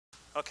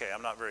Okay,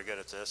 I'm not very good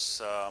at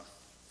this,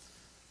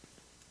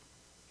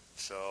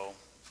 so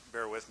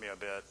bear with me a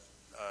bit.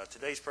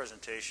 Today's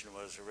presentation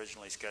was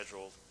originally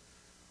scheduled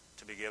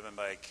to be given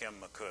by Kim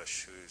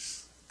McCush,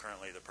 who's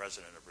currently the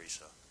president of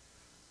RESA.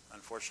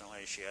 Unfortunately,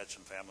 she had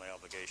some family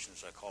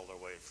obligations. I called her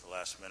away for the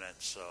last minute,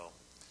 so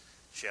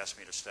she asked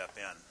me to step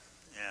in.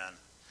 And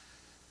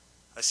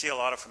I see a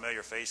lot of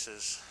familiar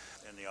faces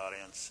in the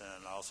audience,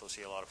 and I also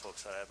see a lot of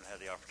folks that I haven't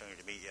had the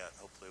opportunity to meet yet.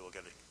 Hopefully we'll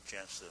get a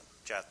chance to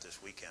chat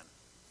this weekend.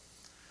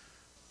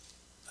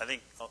 I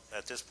think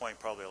at this point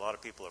probably a lot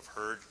of people have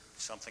heard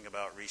something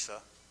about RESA.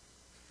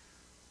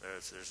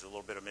 There's a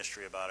little bit of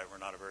mystery about it. We're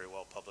not a very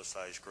well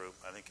publicized group.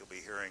 I think you'll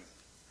be hearing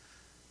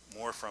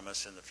more from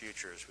us in the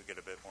future as we get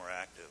a bit more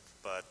active.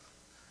 But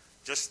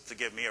just to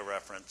give me a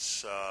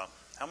reference,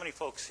 how many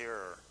folks here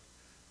are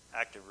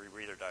active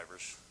rebreather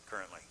divers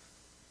currently?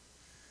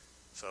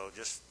 So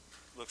just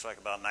looks like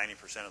about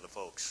 90% of the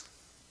folks.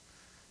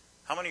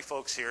 How many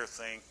folks here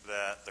think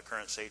that the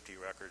current safety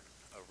record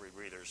of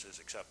rebreathers is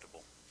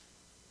acceptable?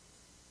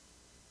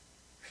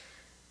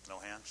 No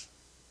hands?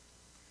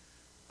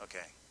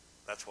 Okay,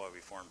 that's why we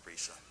formed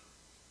RESA.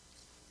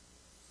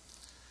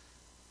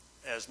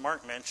 As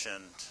Mark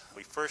mentioned,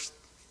 we first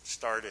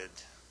started,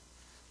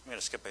 I'm going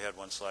to skip ahead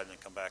one slide and then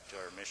come back to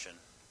our mission.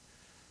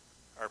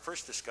 Our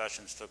first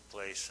discussions took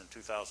place in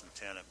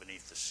 2010 at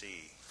Beneath the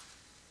Sea.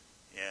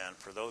 And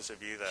for those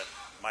of you that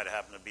might have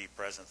happened to be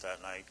present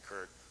that night,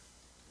 Kurt,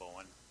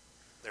 Bowen,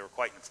 they were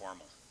quite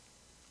informal.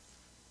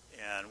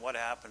 And what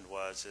happened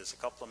was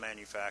a couple of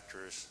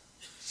manufacturers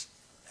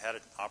had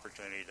an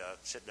opportunity to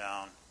sit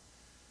down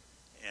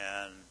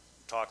and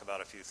talk about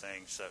a few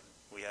things that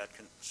we had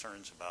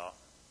concerns about.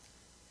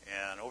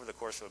 And over the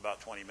course of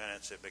about 20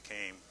 minutes, it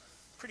became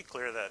pretty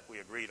clear that we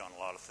agreed on a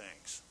lot of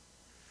things.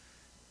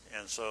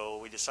 And so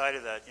we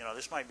decided that, you know,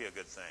 this might be a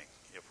good thing.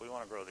 If we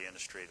want to grow the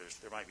industry,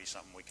 there might be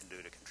something we can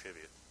do to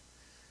contribute.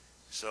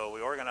 So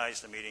we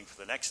organized a meeting for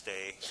the next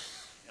day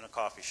in a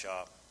coffee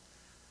shop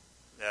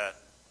that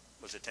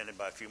was attended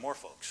by a few more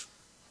folks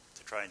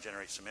to try and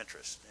generate some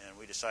interest. And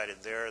we decided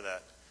there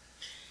that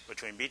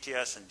between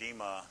BTS and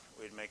DEMA,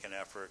 we'd make an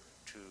effort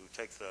to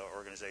take the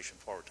organization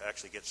forward to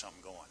actually get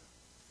something going.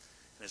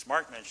 And as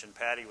Mark mentioned,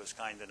 Patty was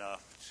kind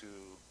enough to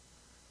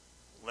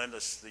lend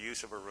us the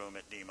use of her room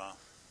at DEMA.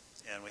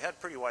 And we had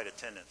pretty wide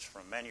attendance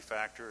from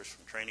manufacturers,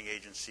 from training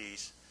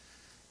agencies,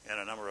 and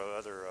a number of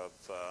other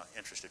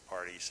interested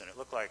parties. And it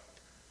looked like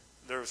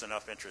there was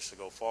enough interest to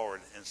go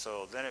forward. And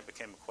so then it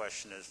became a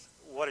question is,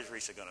 what is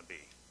RESA going to be?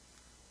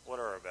 What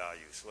are our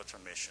values? What's our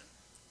mission?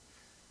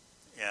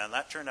 And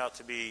that turned out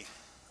to be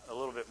a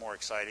little bit more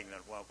exciting than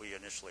what we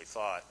initially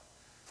thought.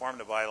 Formed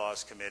a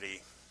bylaws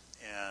committee,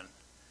 and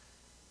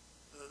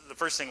the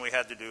first thing we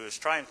had to do is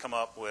try and come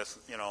up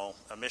with, you know,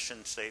 a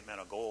mission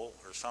statement, a goal,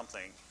 or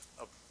something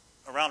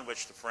around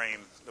which to frame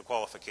the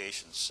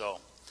qualifications. So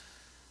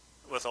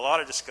with a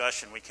lot of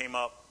discussion, we came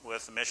up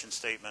with a mission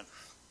statement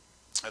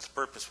that the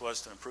purpose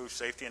was to improve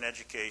safety and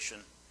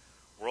education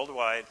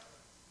worldwide,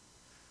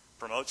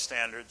 promote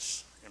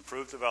standards,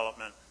 improve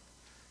development,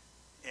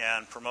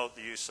 and promote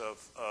the use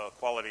of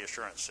quality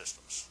assurance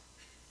systems.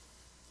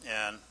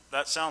 And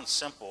that sounds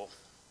simple,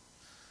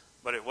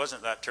 but it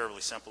wasn't that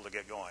terribly simple to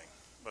get going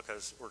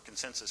because we're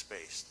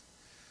consensus-based.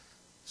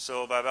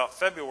 So by about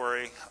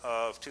February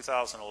of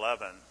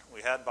 2011,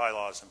 we had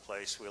bylaws in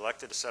place. We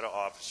elected a set of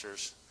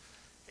officers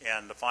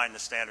and defined the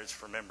standards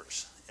for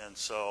members. And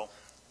so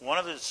one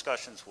of the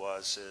discussions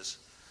is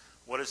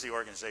what is the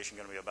organization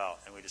going to be about?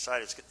 And we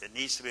decided it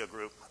needs to be a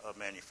group of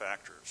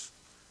manufacturers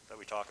that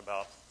we talk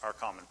about our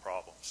common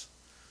problems.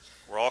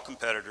 We're all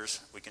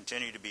competitors. We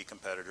continue to be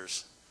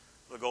competitors.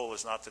 The goal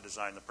is not to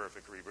design the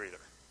perfect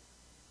rebreather.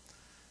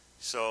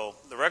 So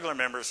the regular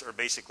members are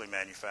basically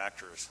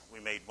manufacturers. We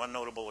made one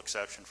notable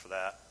exception for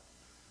that,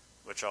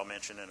 which I'll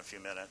mention in a few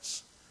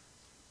minutes.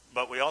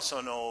 But we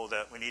also know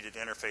that we needed to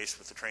interface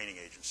with the training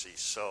agencies.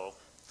 So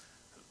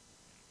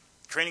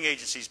training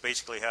agencies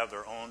basically have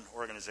their own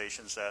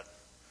organizations that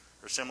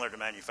are similar to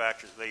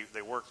manufacturers.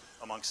 They work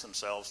amongst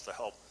themselves to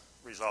help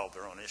resolve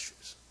their own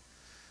issues.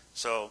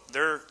 So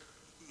they're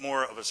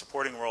more of a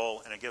supporting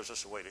role, and it gives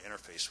us a way to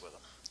interface with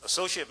them.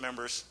 Associate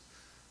members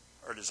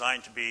are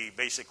designed to be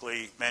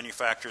basically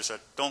manufacturers that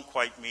don't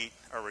quite meet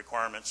our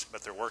requirements,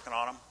 but they're working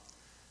on them,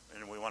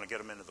 and we want to get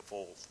them into the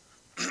fold.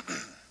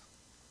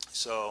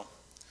 So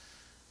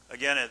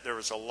again, there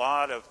was a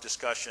lot of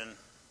discussion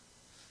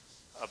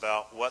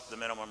about what the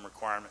minimum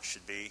requirements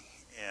should be,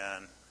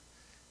 and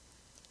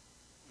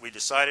we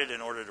decided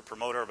in order to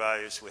promote our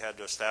values, we had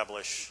to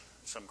establish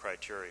some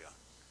criteria.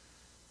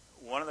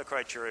 One of the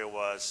criteria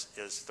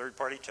is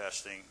third-party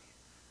testing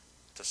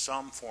to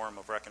some form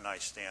of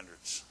recognized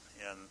standards.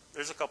 And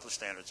there's a couple of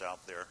standards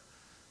out there,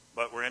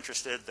 but we're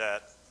interested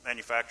that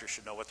manufacturers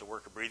should know what the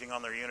worker breathing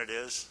on their unit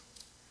is.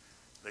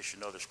 They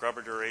should know the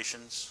scrubber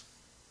durations.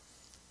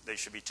 They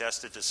should be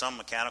tested to some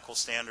mechanical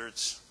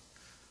standards.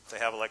 If they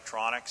have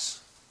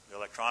electronics, the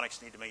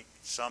electronics need to meet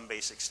some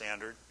basic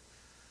standard.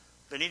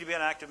 They need to be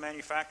an active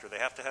manufacturer. They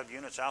have to have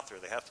units out there.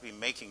 They have to be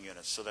making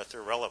units so that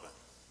they're relevant.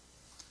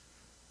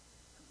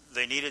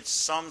 they needed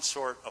some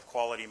sort of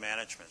quality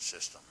management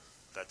system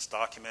that's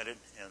documented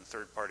and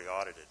third-party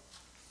audited.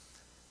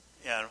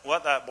 And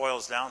what that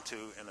boils down to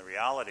in the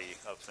reality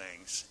of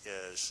things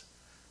is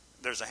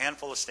there's a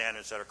handful of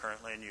standards that are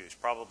currently in use.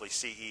 Probably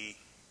CE,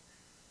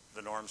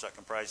 the norms that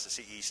comprise the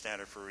CE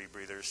standard for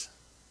rebreathers,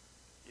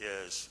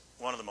 is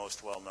one of the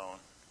most well-known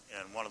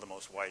and one of the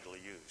most widely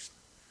used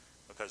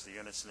because the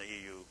units in the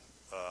EU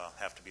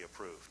have to be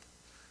approved.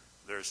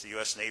 There's the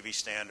U.S. Navy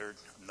standard.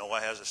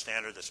 NOAA has a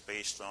standard that's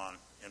based on,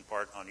 in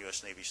part, on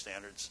U.S. Navy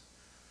standards.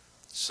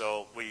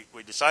 So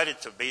we decided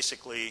to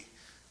basically,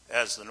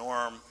 as the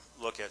norm,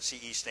 look at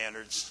CE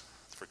standards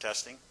for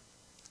testing.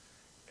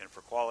 And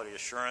for quality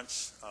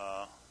assurance,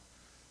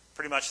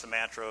 pretty much the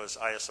mantra is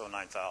ISO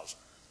 9000.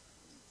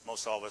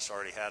 Most all of us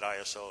already had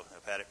ISO,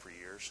 have had it for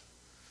years.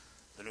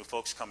 The new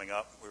folks coming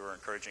up, we were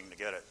encouraging to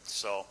get it.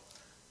 So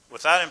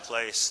with that in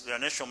place, the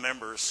initial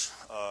members,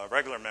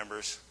 regular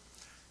members,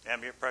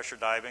 ambient pressure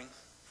diving,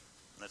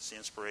 that's the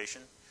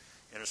inspiration.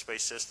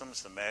 Interspace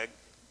systems, the MEG.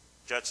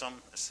 Jetsam,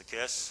 it's the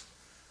KISS.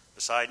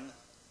 Poseidon,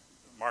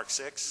 Mark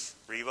 6,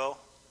 Revo.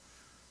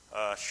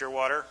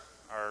 Shearwater,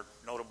 our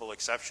notable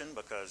exception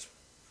because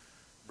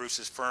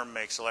Bruce's firm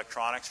makes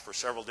electronics for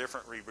several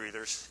different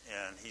rebreathers,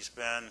 and he's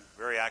been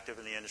very active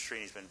in the industry,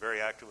 and he's been very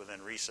active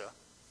within RESA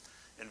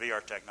and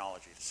VR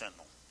technology,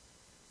 Sentinel.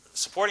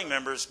 Supporting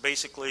members,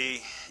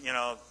 basically,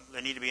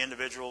 they need to be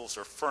individuals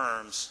or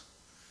firms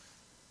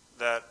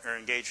that are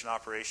engaged in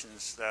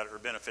operations that are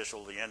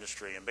beneficial to the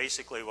industry. And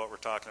basically what we're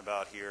talking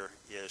about here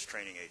is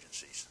training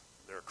agencies.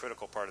 They're a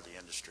critical part of the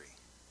industry.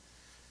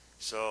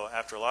 So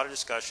after a lot of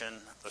discussion,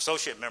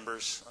 associate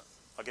members,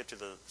 I'll get to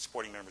the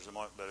supporting members in a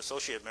moment, but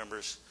associate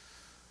members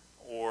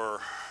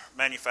or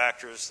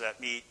manufacturers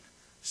that meet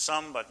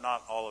some but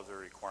not all of the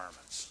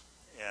requirements.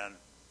 And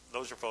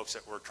those are folks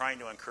that we're trying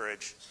to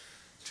encourage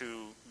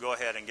to go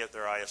ahead and get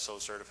their ISO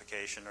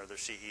certification or their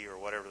CE or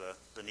whatever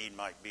the need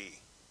might be.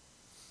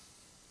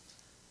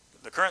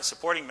 The current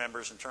supporting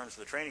members in terms of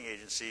the training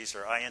agencies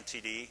are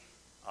INTD,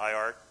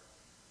 IART,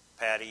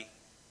 PADI,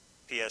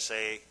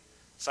 PSA.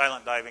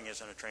 Silent Diving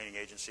isn't a training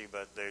agency,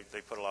 but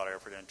they put a lot of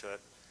effort into it,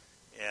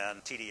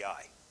 and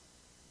TDI.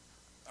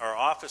 Our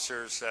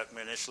officers that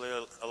we initially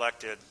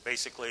elected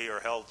basically are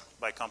held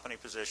by company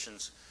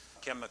positions.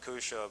 Kim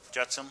McCush of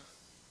Jetsam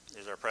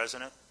is our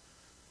president.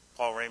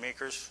 Paul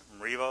Raymakers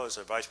from Revo is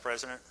our vice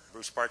president.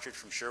 Bruce Partridge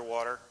from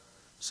Shearwater,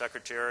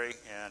 secretary,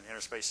 and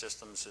Interspace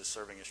Systems is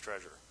serving as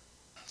treasurer.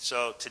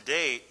 So to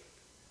date,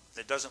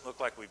 it doesn't look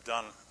like we've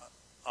done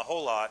a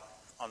whole lot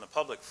on the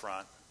public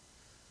front,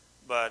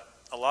 but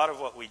a lot of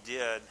what we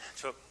did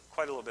took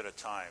quite a little bit of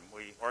time.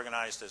 We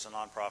organized as a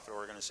nonprofit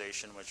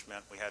organization, which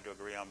meant we had to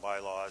agree on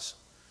bylaws,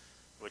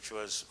 which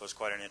was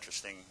quite an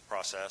interesting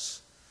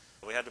process.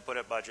 We had to put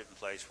a budget in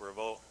place. We're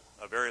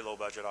a very low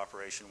budget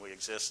operation. We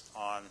exist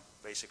on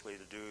basically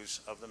the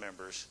dues of the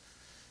members,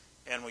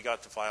 and we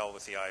got to file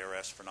with the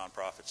IRS for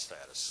nonprofit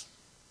status.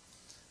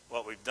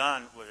 What we've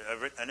done,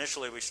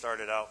 initially we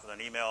started out with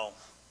an email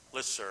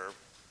listserv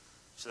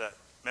so that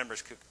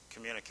members could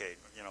communicate.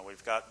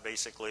 We've got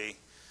basically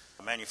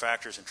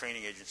manufacturers and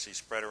training agencies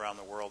spread around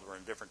the world. We're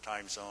in different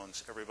time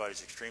zones.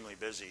 Everybody's extremely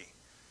busy.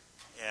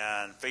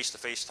 And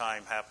face-to-face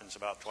time happens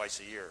about twice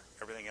a year.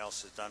 Everything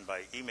else is done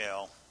by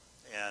email.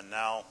 And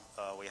now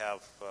we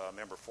have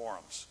member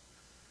forums.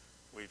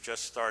 We've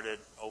just started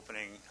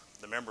opening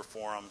the member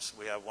forums.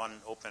 We have one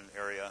open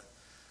area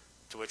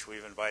to which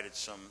we've invited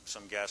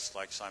some guests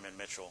like Simon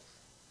Mitchell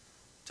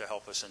to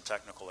help us in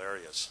technical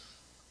areas.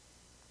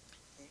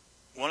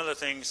 One of the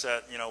things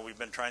that we've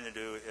been trying to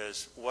do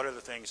is what are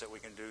the things that we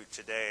can do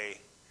today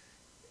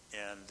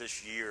and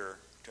this year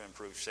to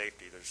improve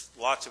safety. There's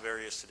lots of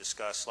areas to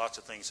discuss, lots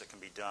of things that can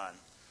be done.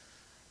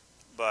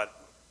 But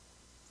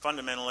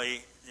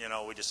fundamentally,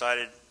 we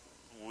decided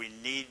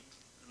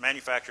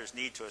manufacturers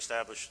need to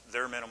establish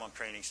their minimum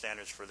training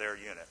standards for their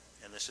unit,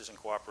 and this is in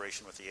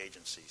cooperation with the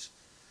agencies.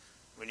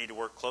 We need to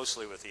work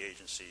closely with the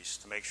agencies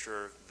to make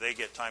sure they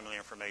get timely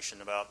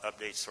information about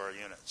updates to our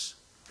units.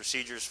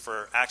 Procedures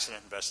for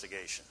accident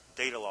investigation,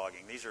 data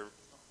logging, these are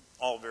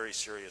all very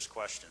serious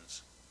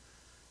questions.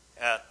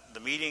 At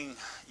the meeting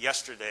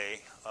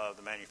yesterday of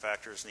the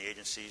manufacturers and the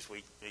agencies,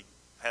 we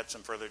had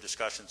some further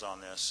discussions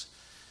on this.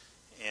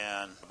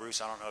 And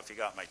Bruce, I don't know if you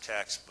got my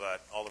text,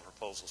 but all the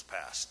proposals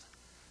passed.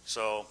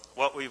 So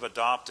what we've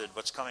adopted,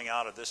 what's coming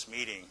out of this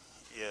meeting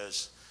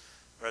is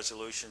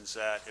resolutions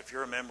that if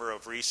you're a member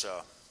of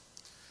RESA,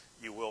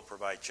 you will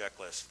provide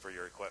checklists for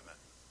your equipment.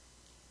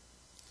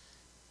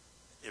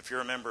 If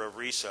you're a member of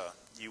RESA,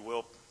 you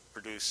will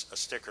produce a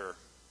sticker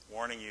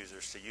warning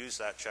users to use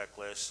that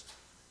checklist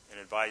and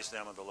advise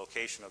them of the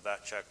location of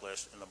that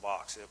checklist in the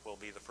box. It will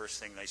be the first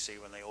thing they see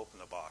when they open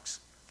the box.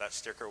 That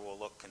sticker will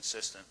look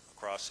consistent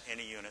across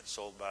any unit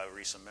sold by a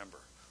RESA member.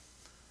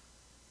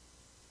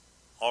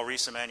 All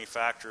RESA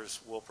manufacturers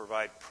will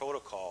provide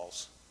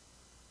protocols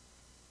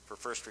for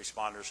first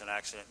responders and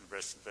accident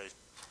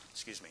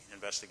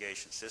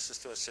investigations. This is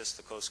to assist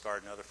the Coast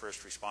Guard and other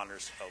first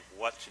responders of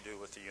what to do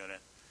with the unit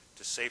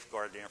to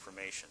safeguard the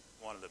information.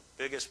 One of the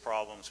biggest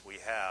problems we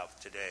have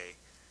today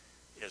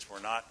is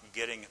we're not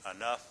getting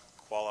enough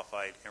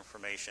qualified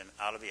information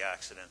out of the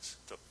accidents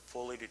to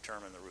fully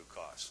determine the root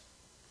cause.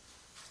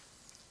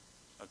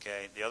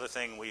 Okay, the other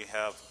thing we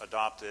have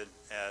adopted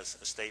as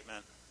a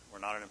statement, we're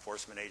not an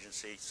enforcement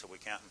agency, so we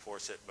can't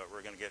enforce it, but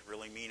we're going to get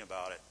really mean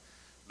about it.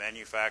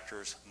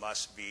 Manufacturers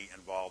must be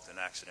involved in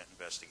accident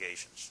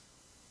investigations.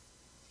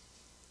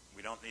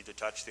 We don't need to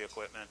touch the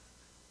equipment,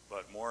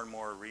 but more and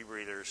more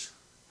rebreathers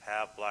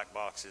have black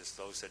boxes.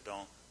 Those that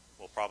don't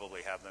will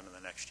probably have them in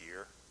the next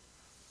year.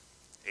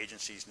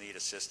 Agencies need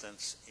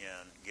assistance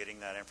in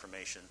getting that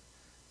information.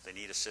 They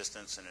need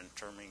assistance in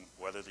determining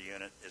whether the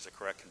unit is a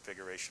correct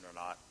configuration or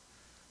not.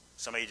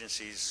 Some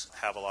agencies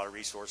have a lot of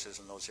resources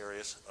in those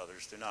areas,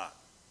 others do not.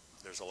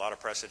 There's a lot of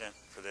precedent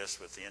for this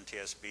with the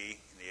NTSB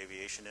in the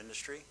aviation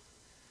industry,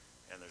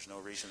 and there's no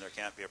reason there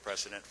can't be a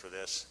precedent for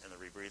this in the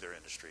rebreather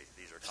industry.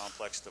 These are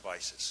complex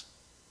devices.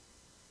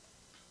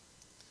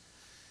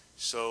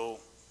 So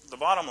the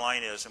bottom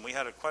line is, and we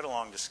had quite a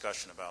long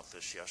discussion about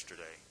this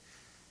yesterday,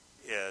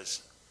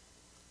 is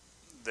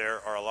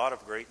there are a lot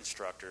of great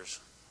instructors,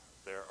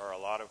 there are a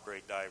lot of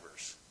great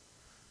divers.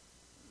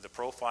 The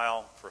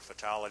profile for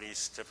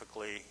fatalities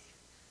typically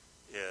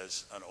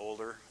is an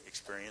older,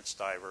 experienced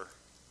diver.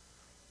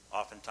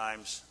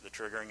 Oftentimes, the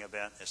triggering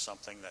event is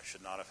something that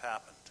should not have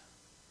happened.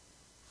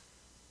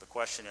 The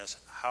question is,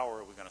 how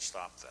are we going to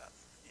stop that?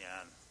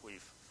 And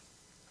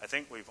I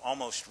think we've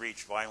almost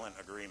reached violent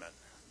agreement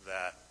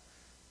that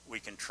we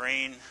can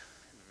train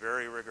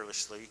very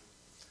rigorously,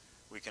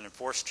 we can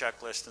enforce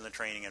checklists in the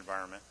training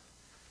environment,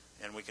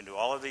 and we can do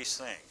all of these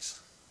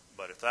things.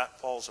 But if that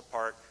falls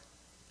apart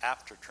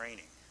after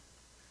training,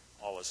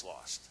 all is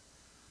lost.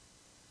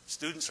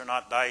 Students are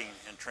not dying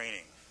in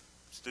training.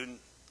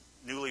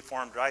 Newly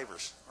formed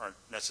divers aren't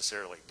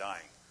necessarily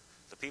dying.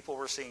 The people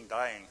we're seeing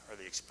dying are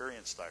the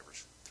experienced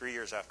divers, 3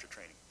 years after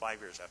training, 5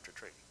 years after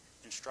training,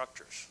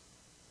 instructors.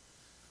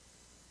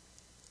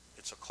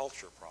 It's a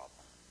culture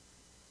problem,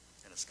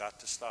 and it's got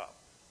to stop.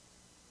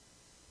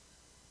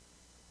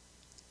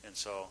 And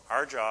so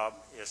our job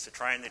is to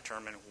try and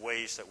determine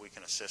ways that we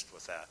can assist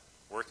with that,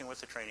 working with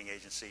the training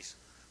agencies,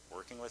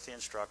 working with the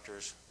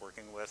instructors,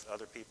 working with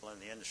other people in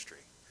the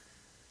industry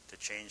to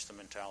change the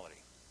mentality.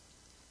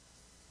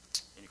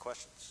 Any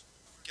questions?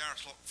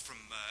 Gareth Locke from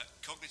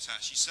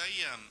Cognitas. You say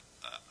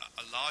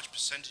a large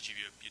percentage of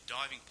your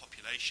diving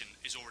population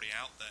is already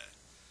out there.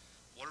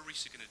 What are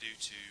RESA going to do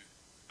to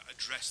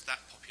address that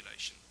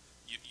population?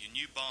 Your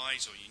new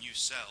buys or your new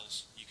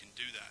sells, you can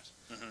do that.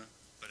 Mm-hmm.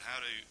 But how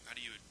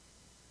do you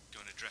go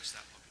and address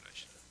that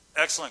population?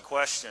 Excellent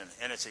question,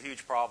 and it's a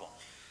huge problem.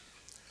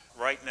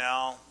 Right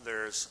now,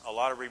 there's a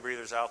lot of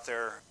rebreathers out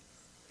there.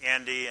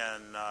 Andy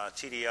and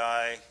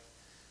TDI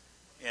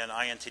and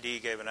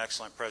INTD gave an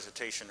excellent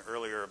presentation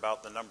earlier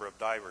about the number of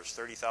divers,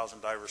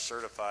 30,000 divers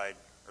certified,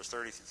 or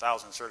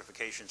 30,000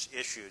 certifications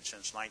issued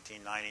since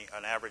 1990,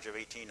 an average of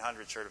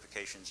 1,800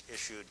 certifications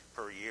issued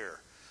per year.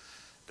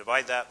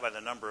 Divide that by the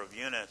number of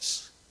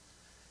units,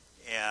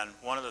 and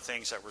one of the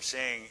things that we're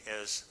seeing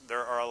is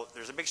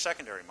there's a big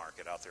secondary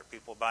market out there,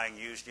 people buying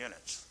used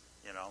units.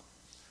 You know,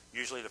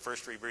 usually the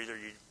first rebreather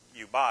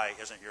you buy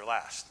isn't your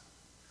last.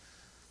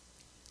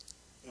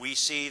 We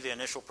see the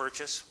initial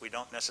purchase. We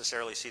don't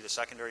necessarily see the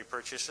secondary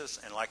purchases.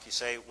 And like you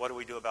say, what do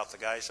we do about the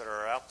guys that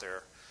are out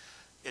there?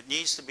 It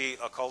needs to be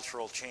a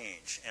cultural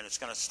change. And it's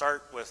going to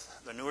start with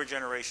the newer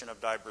generation of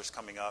divers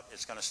coming up.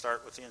 It's going to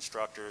start with the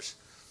instructors.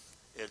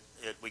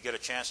 We get a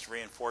chance to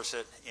reinforce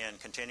it in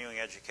continuing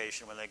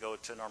education when they go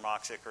to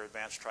normoxic or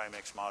advanced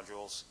trimix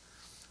modules.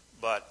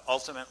 But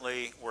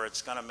ultimately, where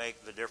it's going to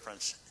make the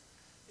difference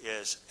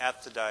is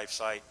at the dive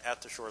site,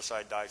 at the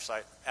shoreside dive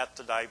site, at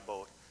the dive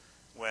boat,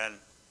 when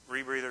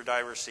rebreather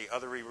divers see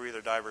other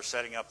rebreather divers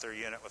setting up their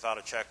unit without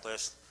a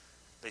checklist,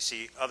 they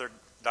see other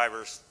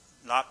divers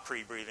not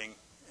pre-breathing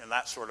and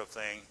that sort of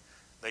thing,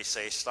 they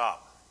say,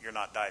 stop, you're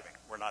not diving.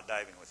 We're not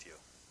diving with you,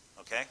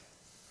 okay?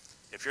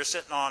 If you're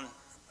sitting on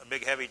a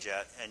big heavy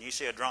jet and you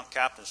see a drunk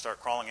captain start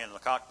crawling into the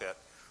cockpit,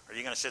 are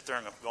you going to sit there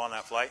and go on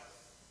that flight?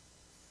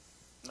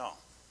 No.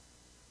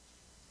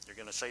 You're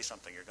going to say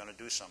something. You're going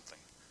to do something.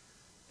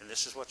 And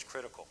this is what's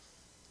critical.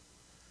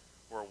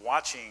 We're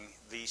watching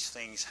these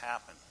things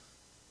happen.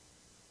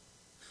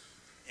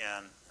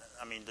 And,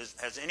 I mean,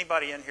 has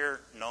anybody in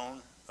here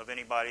known of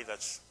anybody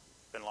that's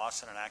been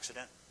lost in an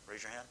accident?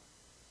 Raise your hand.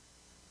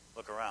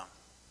 Look around.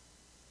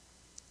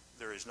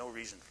 There is no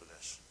reason for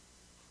this.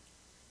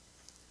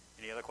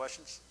 Any other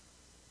questions?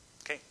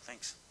 Okay,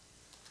 thanks.